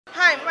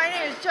Hi, my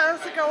name is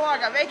Jessica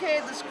Wagam,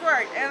 aka The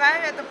Squirt, and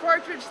I'm at the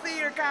Portage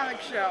Theater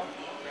Comic Show.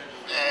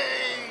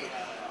 Yay!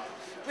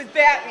 With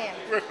Batman.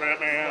 With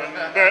Batman.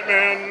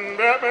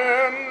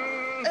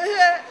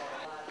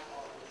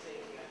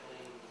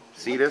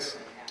 See this?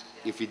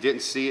 If you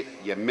didn't see it,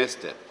 you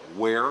missed it.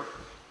 Where?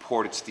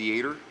 Portage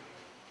Theater.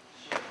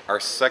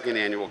 Our second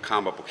annual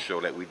comic book show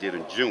that we did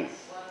in June.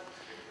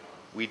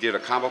 We did a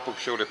comic book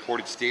show at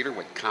Portage Theater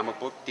with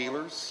comic book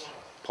dealers,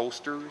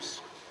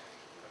 posters,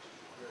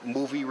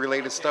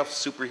 movie-related stuff,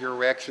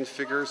 superhero action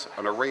figures,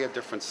 an array of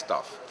different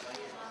stuff.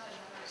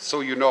 So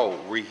you know,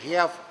 we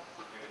have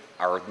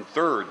our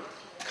third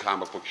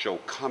comic book show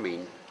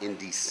coming in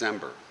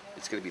December.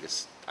 It's going to be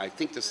this, I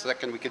think, the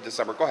second week of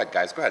December. Go ahead,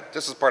 guys. Go ahead.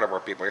 This is part of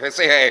our people.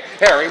 Say hey,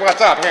 Harry. What's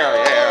up, Harry?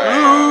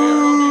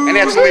 And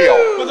that's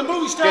Leo. When the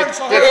movie starts,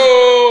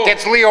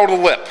 that's Leo the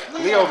Lip.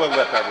 Leo the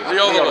Lip, everybody.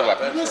 Leo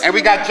the Lip. And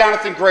we got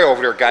Jonathan Gray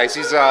over there, guys.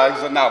 He's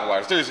a novel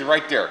artist. There's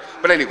right there.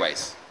 But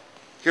anyways,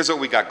 here's what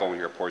we got going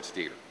here at Portage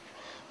Theater.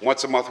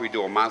 Once a month, we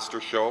do a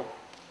monster show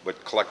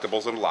with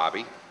collectibles in the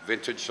lobby,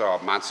 vintage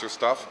monster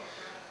stuff,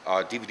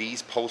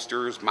 DVDs,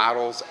 posters,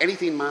 models,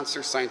 anything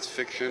monster, science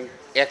fiction,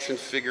 action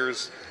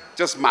figures,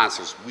 just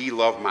monsters. We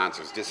love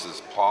monsters. This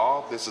is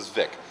Paul, this is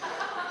Vic.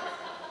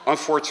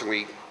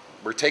 Unfortunately,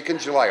 we're taking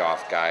July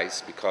off,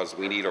 guys, because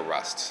we need a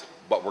rest.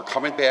 But we're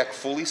coming back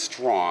fully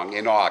strong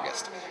in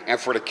August. And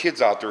for the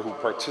kids out there who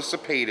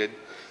participated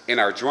in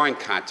our drawing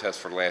contest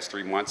for the last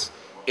 3 months,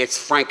 it's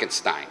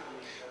Frankenstein.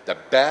 The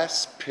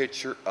best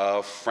picture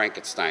of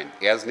Frankenstein.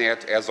 As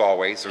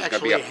always, there's going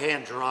to be a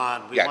hand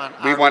drawn. We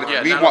want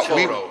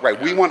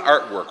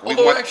artwork.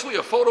 Although actually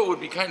a photo would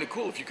be kind of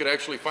cool if you could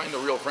actually find the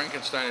real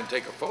Frankenstein and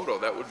take a photo.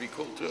 That would be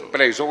cool too.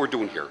 But anyways, what we're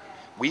doing here,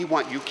 we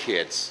want you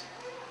kids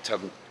to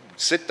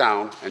sit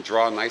down and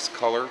draw a nice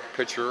color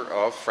picture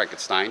of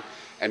Frankenstein.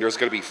 And there's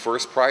going to be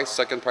first prize,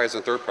 second prize,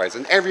 and third prize.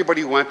 And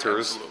everybody who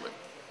enters,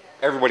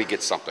 everybody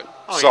gets something.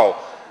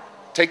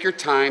 Take your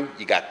time.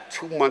 You got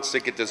 2 months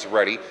to get this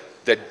ready.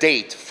 The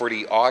date for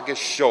the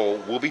August show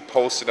will be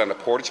posted on the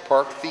Portage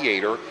Park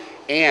Theater,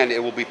 and it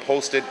will be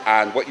posted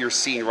on what you're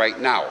seeing right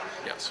now.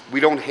 Yes. We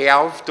don't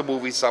have the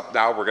movies up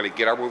now. We're going to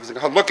get our movies.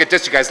 Oh, look at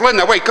this, you guys.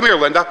 Linda, wait, come here,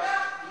 Linda.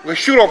 We'll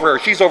shoot over her.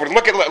 She's over there.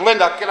 Look at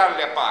Linda. Get out of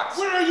that box.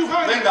 Where are you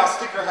hiding? Linda,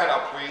 stick your head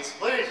up, please.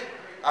 Please.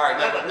 All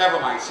right, never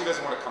mind. She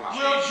doesn't want to come out.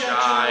 She's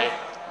shy.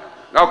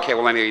 Okay,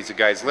 well, anyways, you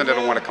guys, Linda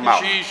don't want to come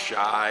out. She's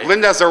shy.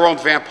 Linda's her own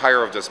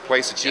vampire of this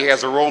place, and she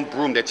has her own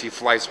broom that she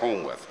flies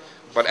home with.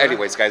 But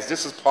anyways, guys,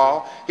 this is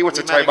Paul. He wants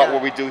to tell you about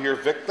what we do here.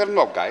 Vic, let him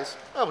know, guys.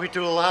 Well, we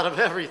do a lot of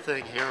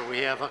everything here. We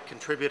have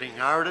contributing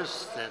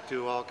artists that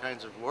do all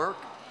kinds of work.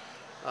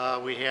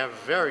 We have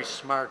very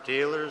smart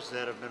dealers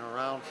that have been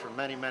around for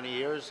many, many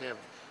years, have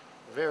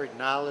varied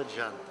knowledge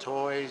on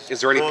toys.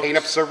 Is there any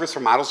paint-up service for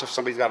models if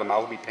somebody's got a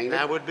model to be painted?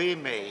 That would be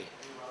me.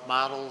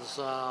 Models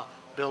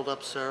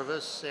build-up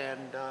service,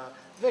 and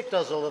Vic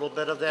does a little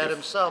bit of that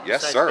himself,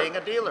 besides being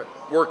a dealer.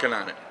 Working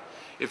on it.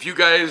 If you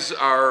guys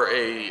are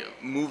a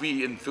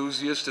movie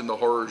enthusiast in the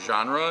horror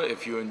genre,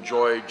 if you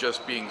enjoy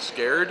just being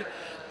scared,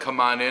 come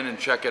on in and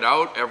check it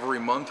out. Every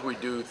month we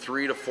do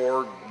 3 to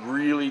 4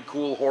 really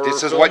cool horror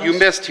films. This is what you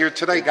missed here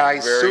today,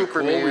 guys. Very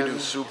Superman.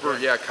 cool. We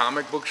do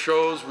comic book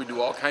shows. We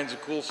do all kinds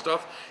of cool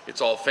stuff. It's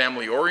all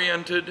family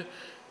oriented,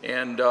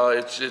 and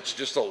it's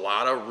just a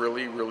lot of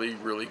really, really,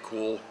 really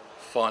cool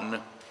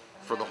fun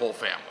for the whole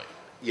family.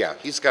 Yeah,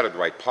 he's got it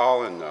right.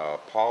 Paul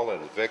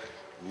and Vic,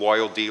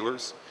 loyal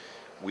dealers.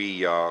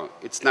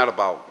 It's not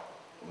about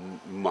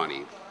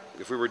money.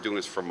 If we were doing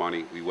this for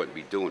money, we wouldn't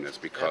be doing this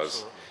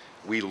because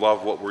we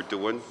love what we're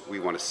doing. We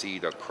want to see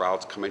the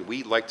crowds come in.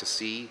 I'd like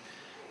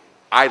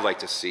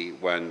to see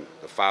when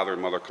the father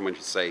and mother come in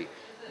and say,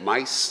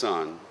 my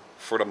son,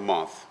 for the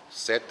month,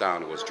 sat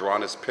down and was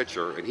drawing his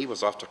picture, and he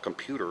was off the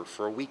computer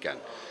for a weekend.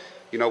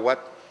 You know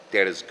what?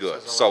 That is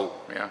good. So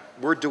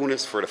we're doing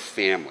this for the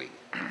family.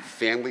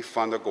 Family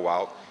fun to go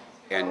out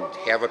and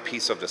have a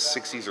piece of the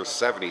 60s or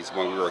 70s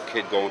when we were a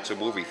kid going to a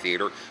movie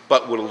theater,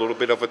 but with a little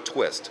bit of a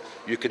twist.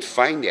 You could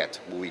find that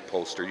movie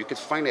poster. You could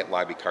find that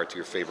lobby card to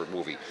your favorite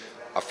movie,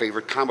 a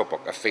favorite comic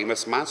book, a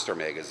famous monster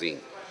magazine,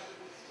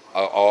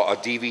 a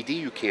DVD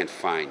you can't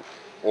find,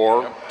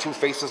 or two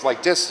faces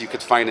like this you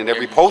could find in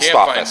every post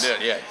office.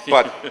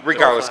 But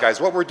regardless,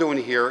 guys, what we're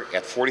doing here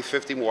at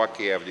 4050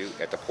 Milwaukee Avenue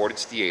at the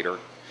Portage Theater,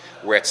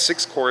 we're at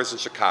 6 Corners in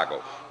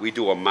Chicago. We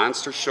do a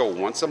monster show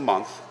once a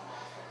month,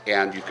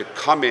 and you could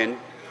come in,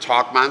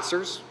 talk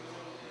monsters,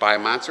 buy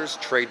monsters,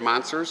 trade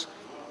monsters,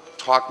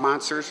 talk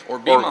monsters. Or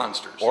be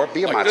monsters. Or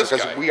be a monster,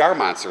 because we are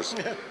monsters.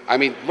 I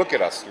mean, look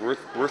at us.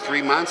 We're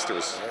 3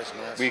 monsters.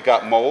 We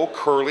got Mo,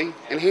 Curly,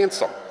 and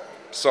Handsome.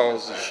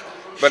 So,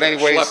 but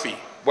anyways,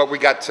 what we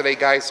got today,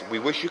 guys, we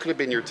wish you could have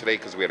been here today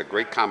because we had a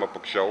great comic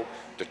book show.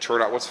 The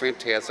turnout was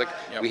fantastic.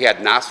 We had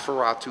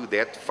Nosferatu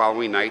that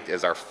following night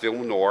as our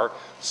film noir.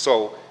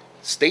 So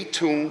stay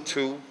tuned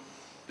to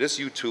this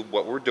YouTube,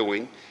 what we're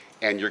doing,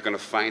 and you're going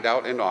to find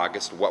out in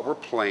August what we're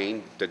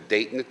playing, the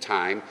date and the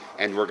time,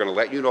 and we're going to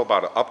let you know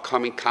about an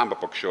upcoming comic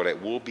book show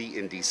that will be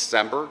in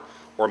December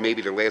or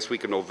maybe the last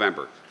week of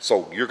November.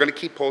 So you're going to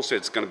keep posted.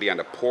 It's going to be on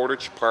the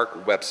Portage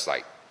Park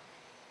website.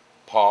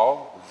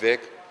 Paul,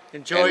 Vic,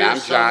 Enjoy and your I'm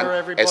John, summer,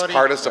 everybody. as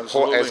part of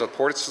Absolutely. as a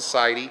Portage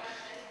Society,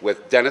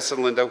 with Dennis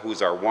and Linda,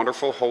 who's our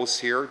wonderful hosts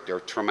here.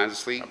 They're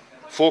tremendously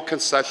full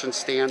concession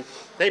stand.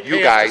 They you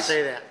pay guys, us to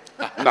say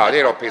that. no,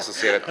 they don't pay us to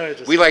say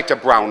that. We like to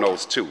brown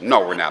nose too. No,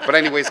 we're not. But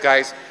anyways,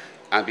 guys,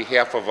 on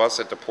behalf of us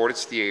at the Portage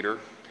Theater,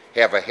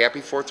 have a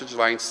happy 4th of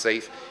July and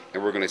safe,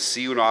 and we're going to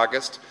see you in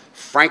August.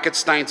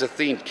 Frankenstein's a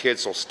theme,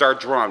 kids, so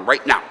start drawing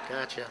right now.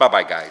 Gotcha.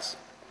 Bye-bye, guys.